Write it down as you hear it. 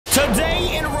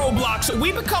Roblox,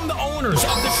 we become the owners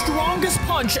of the strongest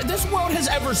punch this world has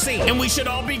ever seen. And we should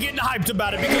all be getting hyped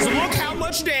about it because look how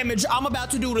much damage I'm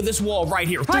about to do to this wall right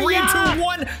here. 3, 2,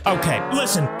 1. Okay,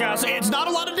 listen, guys, it's not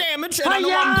a lot of damage, and I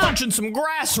know I'm punching some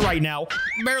grass right now,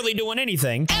 barely doing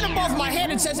anything. And above my head,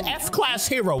 it says F-class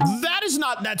hero.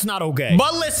 That's not okay.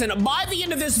 But listen, by the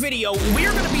end of this video,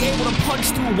 we're gonna be able to punch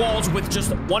through walls with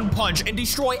just one punch and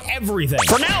destroy everything.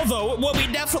 For now, though, what we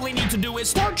definitely need to do is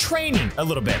start training a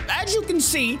little bit. As you can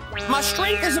see, my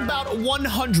strength is about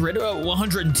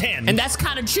 110, and that's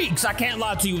kind of cheeks. I can't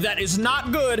lie to you, that is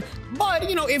not good. But,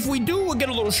 you know, if we do get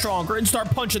a little stronger and start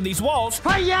punching these walls,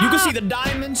 you can see the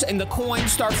diamonds and the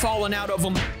coins start falling out of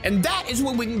them, and that is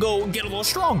when we can go get a little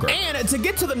stronger. And to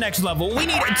get to the next level, we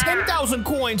need 10,000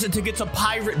 coins to get to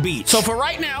Pirate Beach. So for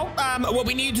right now, what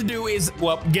we need to do is,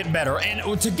 well, get better.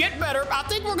 And to get better, I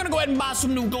think we're gonna go ahead and buy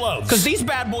some new gloves, because these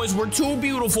bad boys were too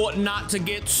beautiful not to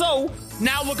get. So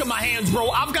now look at my hands, bro.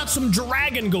 I've got some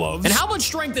dragon gloves. And how much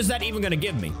strength is that even gonna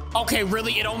give me? Okay,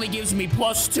 really? It only gives me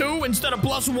 +2 instead of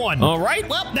 +1. All right,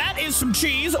 well, that is some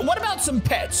cheese. What about some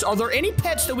pets? Are there any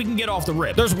pets that we can get off the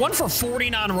rip? There's one for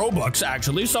 49 Robux,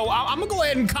 actually. So I'm gonna go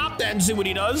ahead and cop that and see what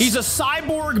he does. He's a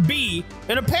cyborg bee,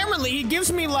 and apparently he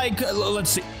gives me like, let's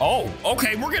see. Oh,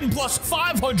 okay, we're getting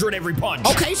 +500 every punch.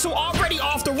 Okay, so already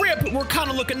off the rip, we're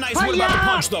kind of looking nice. What about the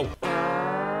punch, though?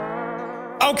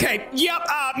 Okay, yep,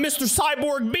 Mr.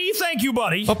 Cyborg Bee, thank you,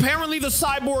 buddy. Apparently the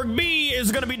Cyborg Bee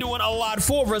is gonna be doing a lot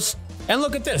for us. And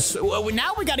look at this,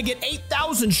 now we gotta get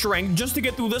 8,000 strength just to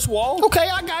get through this wall. Okay,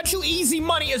 I got you, easy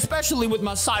money, especially with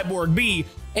my Cyborg Bee.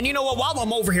 And you know what, while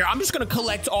I'm over here, I'm just gonna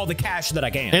collect all the cash that I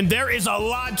can. And there is a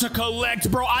lot to collect,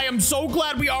 bro. I am so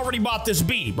glad we already bought this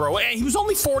bee, bro. And he was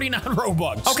only 49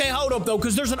 Robux. Okay, hold up though,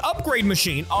 because there's an upgrade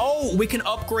machine. Oh, we can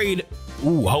upgrade.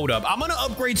 Ooh, hold up. I'm gonna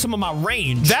upgrade some of my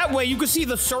range. That way you can see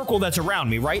the circle that's around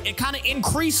me, right? It kind of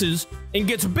increases and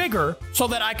gets bigger so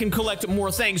that I can collect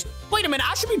more things. Wait a minute,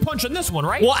 I should be punching this one,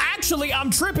 right? Well, actually,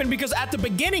 I'm tripping because at the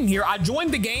beginning here, I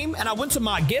joined the game and I went to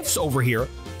my gifts over here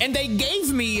and they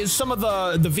gave me some of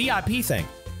the VIP thing.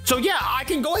 So yeah, I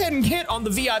can go ahead and hit on the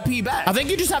VIP badge. I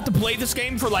think you just have to play this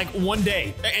game for like 1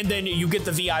 day and then you get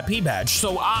the VIP badge.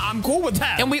 So I'm cool with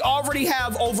that. And we already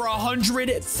have over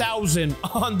 100,000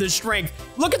 on the strength.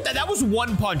 Look at that. That was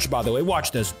one punch, by the way. Watch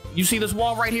this. You see this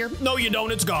wall right here? No, you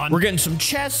don't. It's gone. We're getting some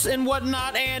chests and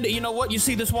whatnot. And you know what? You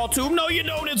see this wall too? No, you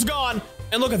don't. It's gone.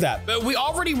 And look at that. We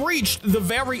already reached the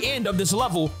very end of this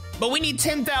level, but we need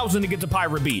 10,000 to get to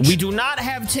Pirate Beach. We do not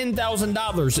have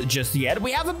 $10,000 just yet.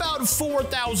 We have about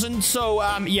 4,000, so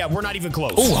yeah, we're not even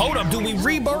close. Oh, hold up, do we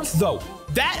rebirth though?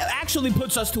 That actually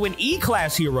puts us to an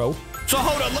E-class hero. So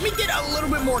hold on, let me get a little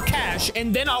bit more cash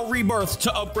and then I'll rebirth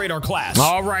to upgrade our class.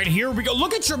 All right, here we go.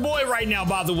 Look at your boy right now,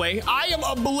 by the way. I am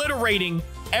obliterating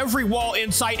every wall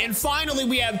in sight, and finally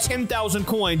we have 10,000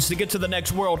 coins to get to the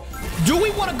next world. Do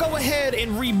we want to go ahead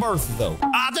and rebirth though?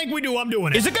 I think we do. I'm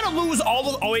doing it. Is it gonna lose all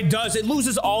of? Oh, it does. It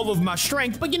loses all of my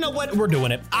strength, but you know what? We're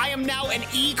doing it. I am now an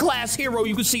E-class hero.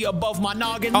 You can see above my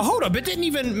noggin. Oh, hold up, it didn't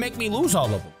even make me lose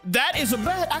all of them. That is a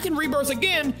bet. I can rebirth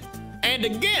again and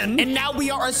again, and now we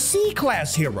are a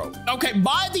C-class hero. Okay,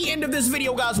 by the end of this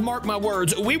video, guys, mark my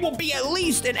words, we will be at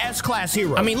least an S-class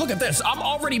hero. I mean, look at this. I'm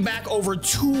already back over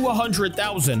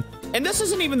 200,000, and this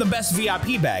isn't even the best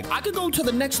VIP bag. I could go to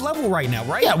the next level right now,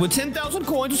 right? Yeah, with 10,000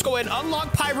 coins, let's go ahead and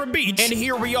unlock Pirate Beach, and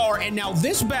here we are. And now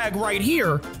this bag right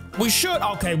here, we should,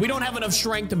 okay, we don't have enough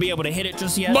strength to be able to hit it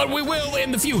just yet, but we will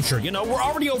in the future. You know, we're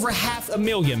already over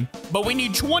 500,000, but we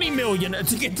need 20 million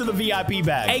to get to the VIP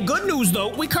bag. Hey, good news though,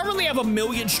 we currently have 1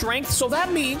 million strength, so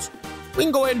that means we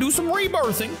can go ahead and do some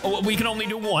rebirthing. Oh, we can only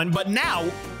do one, but now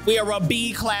we are a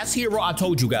B-class hero. I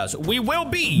told you guys, we will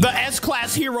be the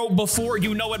S-class hero before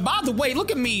you know it. By the way,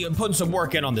 look at me putting some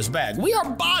work in on this bag. We are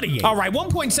bodying. All right,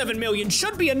 1.7 million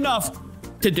should be enough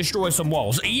to destroy some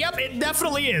walls. Yep, it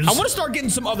definitely is. I want to start getting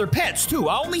some other pets too.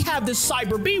 I only have this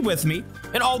Cyber Bee with me,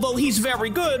 and although he's very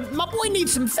good, my boy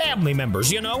needs some family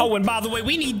members, you know? Oh, and by the way,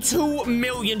 we need 2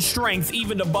 million strength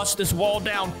even to bust this wall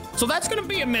down. So that's gonna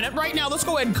be a minute. Right now, let's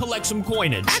go ahead and collect some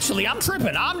coinage. Actually, I'm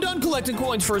tripping. I'm done collecting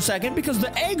coins for a second because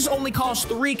the eggs only cost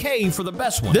 3K for the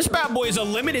best one. This bad boy is a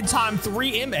limited time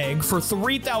 3M egg for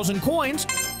 3,000 coins.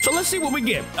 So let's see what we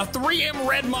get. A 3M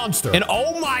red monster. And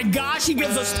oh my gosh, he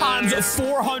gives us times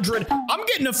 400. I'm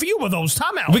getting a few of those.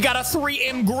 Time out. We got a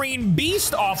 3M green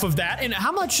beast off of that. And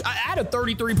how much? I added 30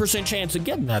 33% chance of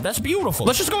getting that. That's beautiful.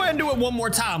 Let's just go ahead and do it one more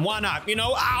time. Why not? You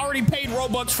know, I already paid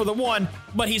Robux for the one,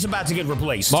 but he's about to get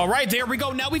replaced. All right, there we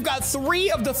go. Now we've got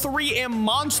 3 of the 3M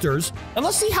monsters, and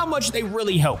let's see how much they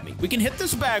really help me. We can hit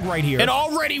this bag right here, and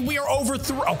already we are over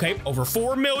over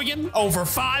 4 million, over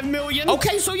 5 million.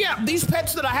 Okay, so yeah, these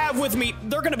pets that I have with me,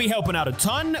 they're gonna be helping out a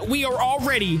ton. We are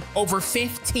already over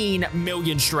 15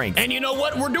 million strength. And you know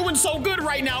what? We're doing so good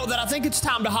right now that I think it's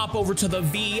time to hop over to the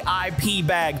VIP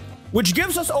bag, which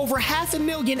gives us over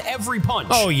 500,000 every punch.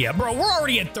 Oh yeah, bro, we're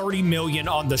already at 30 million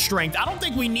on the strength. I don't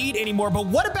think we need any more, but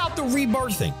what about the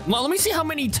rebirthing? Well, let me see how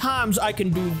many times I can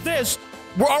do this.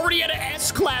 We're already at an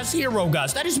S-class hero,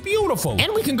 guys. That is beautiful.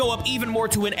 And we can go up even more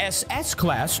to an SS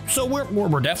class, so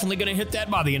we're definitely gonna hit that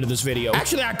by the end of this video.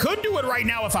 Actually, I could do it right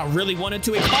now if I really wanted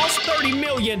to. It costs 30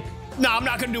 million. No, I'm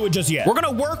not gonna do it just yet. We're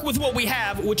gonna work with what we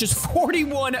have, which is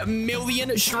 41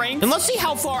 million strength. And let's see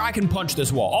how far I can punch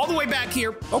this wall. All the way back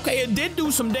here. Okay, it did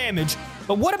do some damage,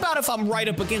 but what about if I'm right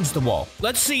up against the wall?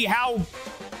 Let's see how...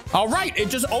 All right, it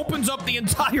just opens up the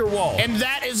entire wall. And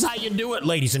that is how you do it,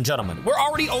 ladies and gentlemen. We're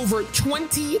already over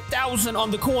 20,000 on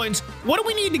the coins. What do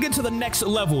we need to get to the next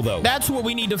level, though? That's what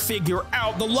we need to figure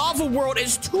out. The lava world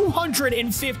is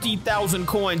 250,000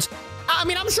 coins. I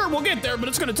mean, I'm sure we'll get there, but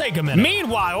it's gonna take a minute.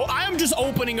 Meanwhile, I am just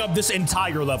opening up this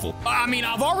entire level. I mean,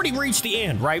 I've already reached the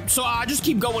end, right? So I just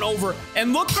keep going over,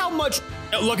 and look how much,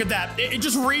 look at that. It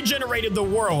just regenerated the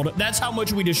world. That's how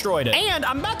much we destroyed it. And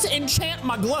I'm about to enchant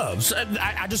my gloves.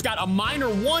 I just got a minor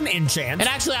 1 enchant, and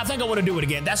actually, I think I wanna do it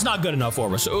again. That's not good enough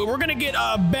for us. So we're gonna get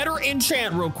a better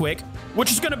enchant real quick,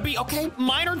 which is gonna be, okay,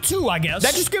 minor 2, I guess.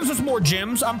 That just gives us more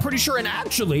gems, I'm pretty sure, and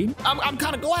actually, I'm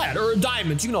kind of glad, or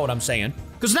diamonds, you know what I'm saying.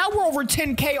 Because now we're over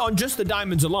 10K on just the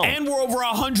diamonds alone. And we're over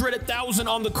 100,000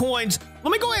 on the coins. Let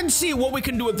me go ahead and see what we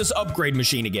can do with this upgrade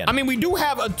machine again. I mean, we do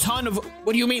have a ton of,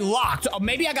 what do you mean locked? Oh,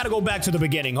 maybe I gotta go back to the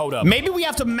beginning, hold up. Maybe we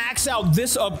have to max out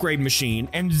this upgrade machine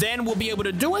and then we'll be able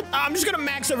to do it. I'm just gonna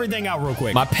max everything out real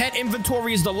quick. My pet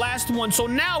inventory is the last one, so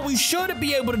now we should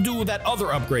be able to do that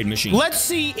other upgrade machine. Let's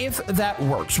see if that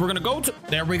works. We're gonna go to,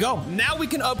 there we go. Now we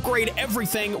can upgrade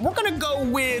everything. We're gonna go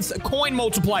with coin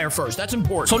multiplier first, that's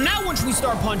important. So now once we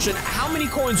start punching, how many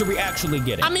coins are we actually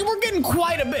getting? I mean, we're getting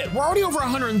quite a bit. We're already over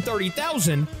 130,000.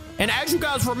 And as you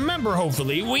guys remember,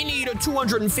 hopefully, we need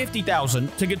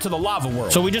 250,000 to get to the lava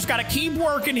world. So we just gotta keep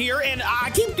working here, and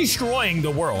I keep destroying the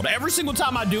world. Every single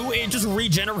time I do, it just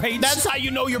regenerates. That's how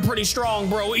you know you're pretty strong,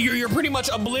 bro. You're pretty much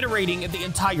obliterating the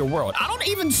entire world. I don't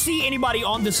even see anybody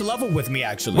on this level with me,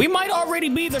 actually. We might already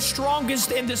be the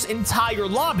strongest in this entire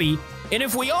lobby, and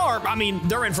if we are, I mean,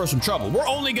 they're in for some trouble. We're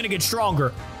only gonna get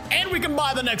stronger. And we can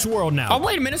buy the next world now. Oh,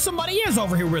 wait a minute. Somebody is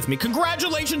over here with me.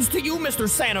 Congratulations to you, Mr.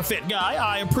 Santa Fit guy.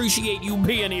 I appreciate you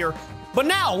being here. But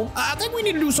now, I think we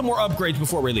need to do some more upgrades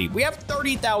before we leave. We have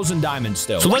 30,000 diamonds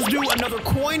still. So let's do another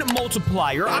coin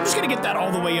multiplier. I'm just gonna get that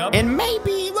all the way up. And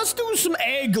maybe let's do some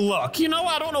egg luck. You know,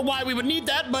 I don't know why we would need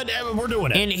that, but we're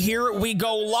doing it. And here we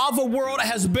go. Lava world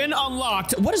has been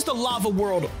unlocked. What does the lava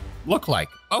world look like?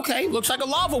 Okay, looks like a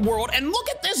lava world, and look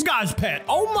at this guy's pet.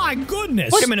 Oh my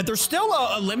goodness. Wait a minute, there's still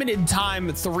a limited time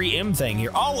 3M thing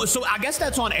here. Oh, so I guess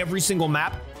that's on every single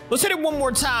map. Let's hit it one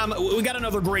more time. We got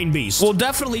another green beast. We'll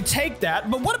definitely take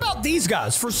that, but what about these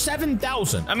guys for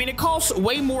 7,000? I mean, it costs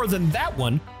way more than that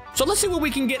one. So let's see what we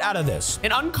can get out of this.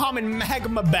 An uncommon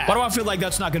magma bat. Why do I feel like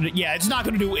that's not gonna, yeah, it's not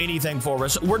gonna do anything for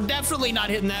us. We're definitely not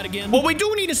hitting that again. What we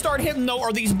do need to start hitting though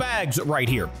are these bags right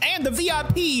here. And the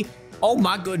VIP, oh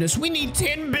my goodness, we need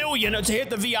 10 billion to hit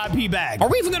the VIP bag. Are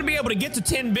we even gonna be able to get to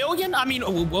 10 billion? I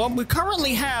mean, well, we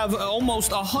currently have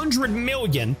almost 100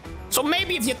 million. So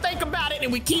maybe if you think about it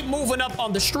and we keep moving up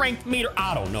on the strength meter,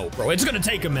 I don't know, bro. It's gonna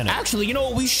take a minute. Actually, you know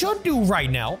what we should do right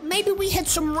now? Maybe we hit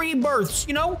some rebirths,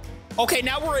 you know? Okay,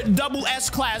 now we're at double S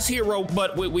class hero,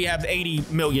 but we have 80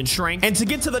 million strength. And to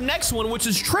get to the next one, which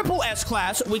is triple S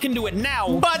class, we can do it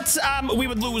now, but we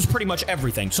would lose pretty much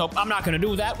everything. So I'm not gonna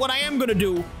do that. What I am gonna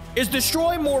do is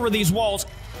destroy more of these walls.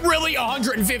 Really,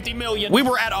 150 million? We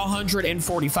were at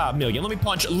 145 million. Let me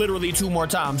punch literally 2 more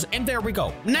times, and there we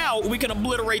go. Now we can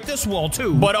obliterate this wall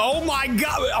too. But oh my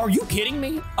God, are you kidding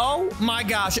me? Oh my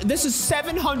gosh, this is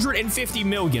 750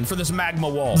 million for this magma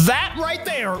wall. That right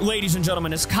there, ladies and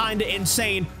gentlemen, is kind of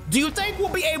insane. Do you think we'll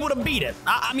be able to beat it?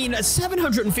 I mean,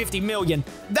 750 million,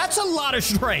 that's a lot of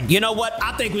strength. You know what?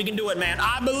 I think we can do it, man.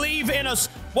 I believe in us.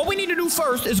 What we need to do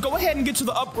first is go ahead and get to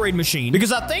the upgrade machine,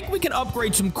 because I think we can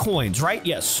upgrade some coins, right?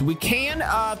 Yes, we can.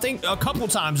 I think a couple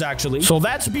times, actually. So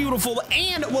that's beautiful.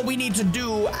 And what we need to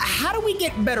do, how do we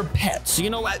get better pets? You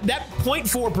know, that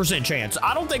 0.4% chance.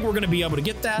 I don't think we're going to be able to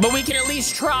get that, but we can at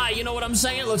least try. You know what I'm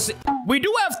saying? Let's see. We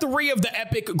do have 3 of the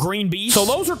epic green beasts. So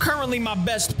those are currently my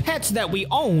best pets that we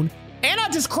own. And I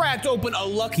just cracked open a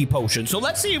lucky potion. So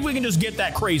let's see if we can just get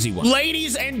that crazy one.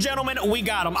 Ladies and gentlemen, we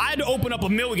got them. I had to open up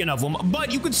 1,000,000 of them,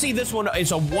 but you can see this one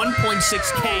is a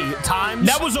 1.6K times.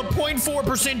 That was a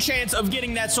 0.4% chance of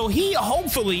getting that. So he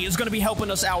hopefully is going to be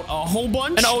helping us out a whole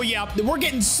bunch. And oh yeah, we're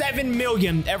getting 7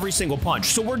 million every single punch.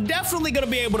 So we're definitely going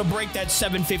to be able to break that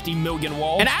 750 million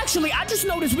wall. And actually, I just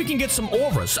noticed we can get some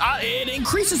auras. It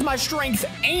increases my strength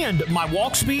and my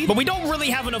walk speed, but we don't really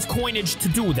have enough coinage to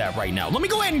do that right now. Let me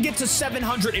go ahead and get to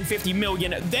 750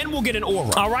 million, then we'll get an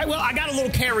aura. All right, well, I got a little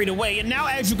carried away, and now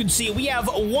as you can see, we have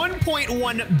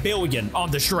 1.1 billion on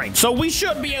the strength. So we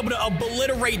should be able to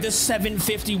obliterate this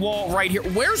 750 wall right here.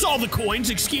 Where's all the coins?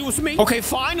 Excuse me? Okay,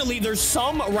 finally, there's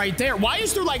some right there. Why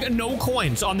is there like no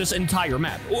coins on this entire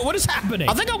map? What is happening?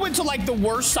 I think I went to like the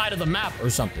worst side of the map or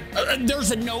something.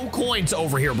 There's no coins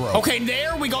over here, bro. Okay,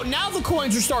 there we go. Now the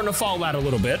coins are starting to fall out a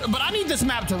little bit, but I need this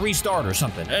map to restart or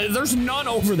something. There's none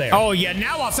over there. Oh yeah,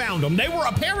 now I found them. They were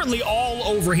apparently all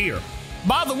over here.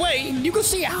 By the way, you can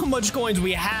see how much coins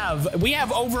we have. We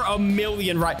have over 1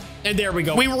 million, right? And there we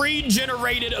go. We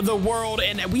regenerated the world,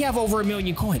 and we have over 1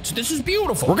 million coins. This is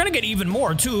beautiful. We're gonna get even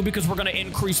more, too, because we're gonna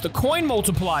increase the coin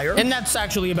multiplier, and that's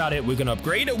actually about it we can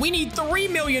upgrade. We need 3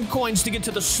 million coins to get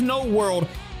to the snow world.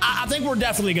 I think we're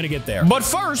definitely gonna get there. But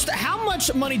first, how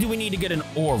much money do we need to get an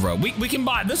aura? We can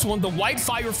buy this one, the white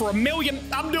fire, for 1 million.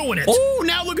 I'm doing it. Oh,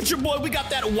 now look at your boy. We got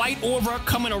that white aura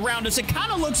coming around us. It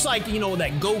kind of looks like, you know,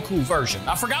 that Goku version.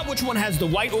 I forgot which one has the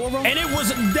white aura, and it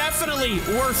was definitely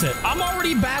worth it. I'm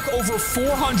already back over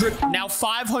 400, now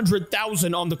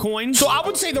 500,000 on the coins. So I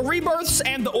would say the rebirths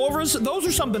and the auras, those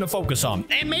are something to focus on.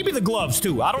 And maybe the gloves,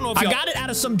 too. I don't know if I got it out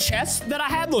of some chest that I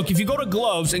had. Look, if you go to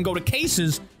gloves and go to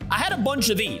cases, I had a bunch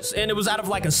of these, and it was out of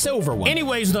like a silver one.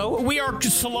 Anyways, though, we are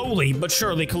slowly but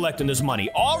surely collecting this money.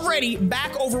 Already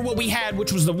back over what we had,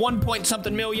 which was the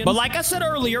 1-point-something million. But like I said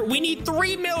earlier, we need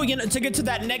 3 million to get to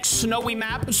that next snowy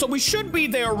map, so we should be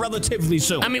there relatively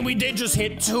soon. I mean, we did just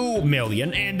hit 2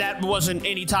 million, and that wasn't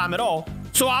any time at all.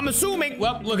 So I'm assuming,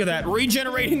 well, look at that,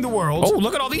 regenerating the world. Oh,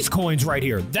 look at all these coins right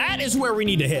here. That is where we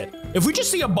need to hit. If we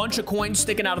just see a bunch of coins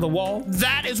sticking out of the wall,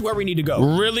 that is where we need to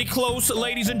go. Really close,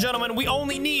 ladies and gentlemen. We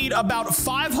only need about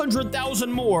 500,000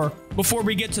 more before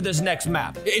we get to this next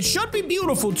map. It should be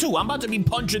beautiful, too. I'm about to be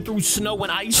punching through snow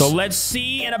and ice. So let's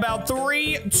see. In about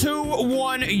 3, 2,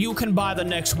 1, you can buy the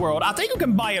next world. I think you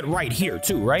can buy it right here,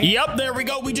 too, right? Yep, there we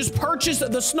go. We just purchased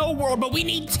the snow world, but we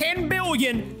need 10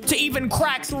 billion to even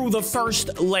crack through the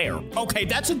first layer. Okay,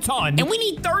 that's a ton. And we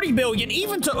need 30 billion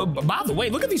even to... by the way,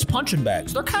 look at these punching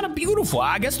bags. They're kind of beautiful.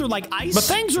 I guess they're like ice. But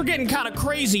things are getting kind of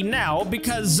crazy now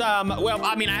because, well,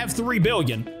 I mean, I have 3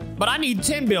 billion. But I need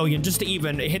 10 billion just to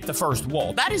even hit the first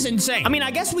wall. That is insane. I mean,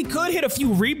 I guess we could hit a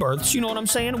few rebirths, you know what I'm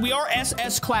saying? We are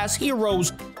SS class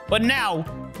heroes, but now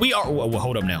we are, well,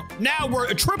 hold up now. Now we're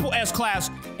a triple S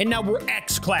class, and now we're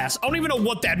X class. I don't even know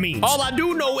what that means. All I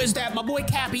do know is that my boy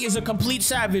Capi is a complete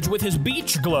savage with his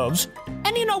beach gloves.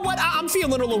 And you know what? I'm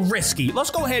feeling a little risky. Let's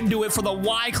go ahead and do it for the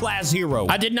Y-class hero.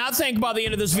 I did not think by the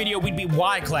end of this video we'd be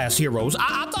Y-class heroes.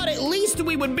 I thought at least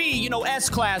we would be, you know,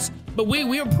 S-class, but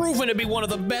we are proven to be one of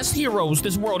the best heroes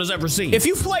this world has ever seen. If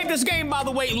you've played this game, by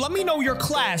the way, let me know your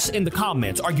class in the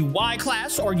comments. Are you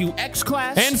Y-class? Are you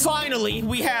X-class? And finally,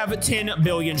 we have 10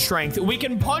 billion strength. We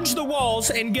can punch the walls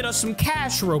and get us some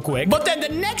cash real quick. But then the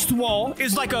next wall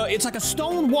is like it's like a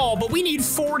stone wall, but we need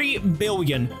 40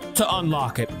 billion to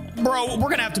unlock it. Bro, we're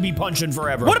gonna have to be punching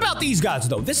forever. What about these guys,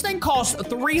 though? This thing costs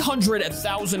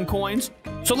 300,000 coins.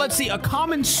 So let's see, a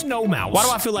common snow mouse. Why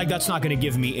do I feel like that's not gonna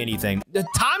give me anything? The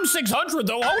times 600,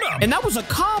 though, hold up. And that was a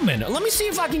common. Let me see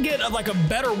if I can get like a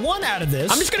better one out of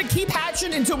this. I'm just gonna keep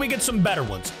hatching until we get some better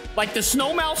ones. Like the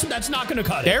snow mouse, that's not gonna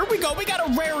cut it. There we go, we got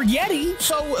a rare Yeti.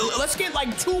 So let's get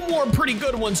like 2 more pretty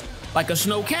good ones, like a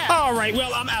snow cat. All right,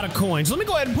 well, I'm out of coins. Let me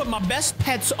go ahead and put my best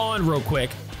pets on real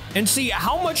quick and see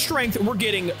how much strength we're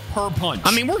getting per punch.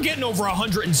 I mean, we're getting over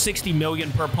 160 million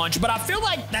per punch, but I feel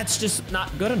like that's just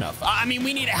not good enough. I mean,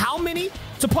 we need how many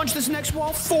to punch this next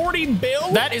wall? 40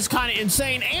 bill? That is kind of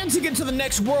insane. And to get to the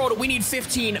next world, we need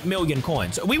 15 million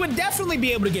coins. We would definitely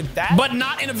be able to get that, but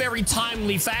not in a very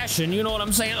timely fashion. You know what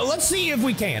I'm saying? Let's see if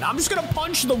we can. I'm just gonna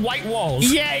punch the white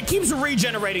walls. Yeah, it keeps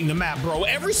regenerating the map, bro.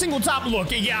 Every single time,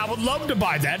 look, yeah, I would love to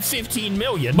buy that, 15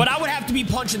 million, but I would have to be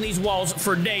punching these walls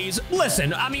for days.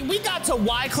 Listen, I mean, we got to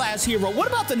Y-class hero. What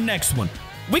about the next one?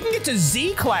 We can get to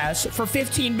Z class for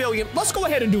 15 billion. Let's go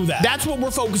ahead and do that. That's what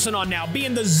we're focusing on now,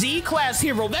 being the Z class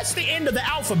hero. That's the end of the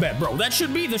alphabet, bro. That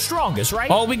should be the strongest,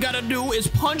 right? All we gotta do is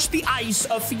punch the ice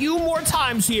a few more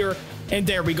times here. And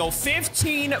there we go,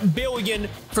 15 billion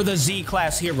for the Z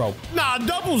class hero. Nah,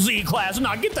 double Z class,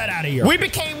 nah, get that out of here. We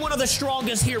became one of the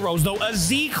strongest heroes though, a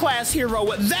Z class hero.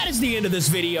 That is the end of this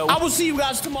video. I will see you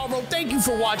guys tomorrow. Thank you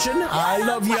for watching. I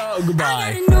love ya,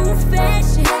 goodbye. I got a new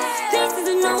fashion. This is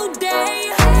a new day.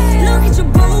 Look at your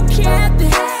bow cap,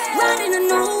 riding a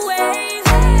new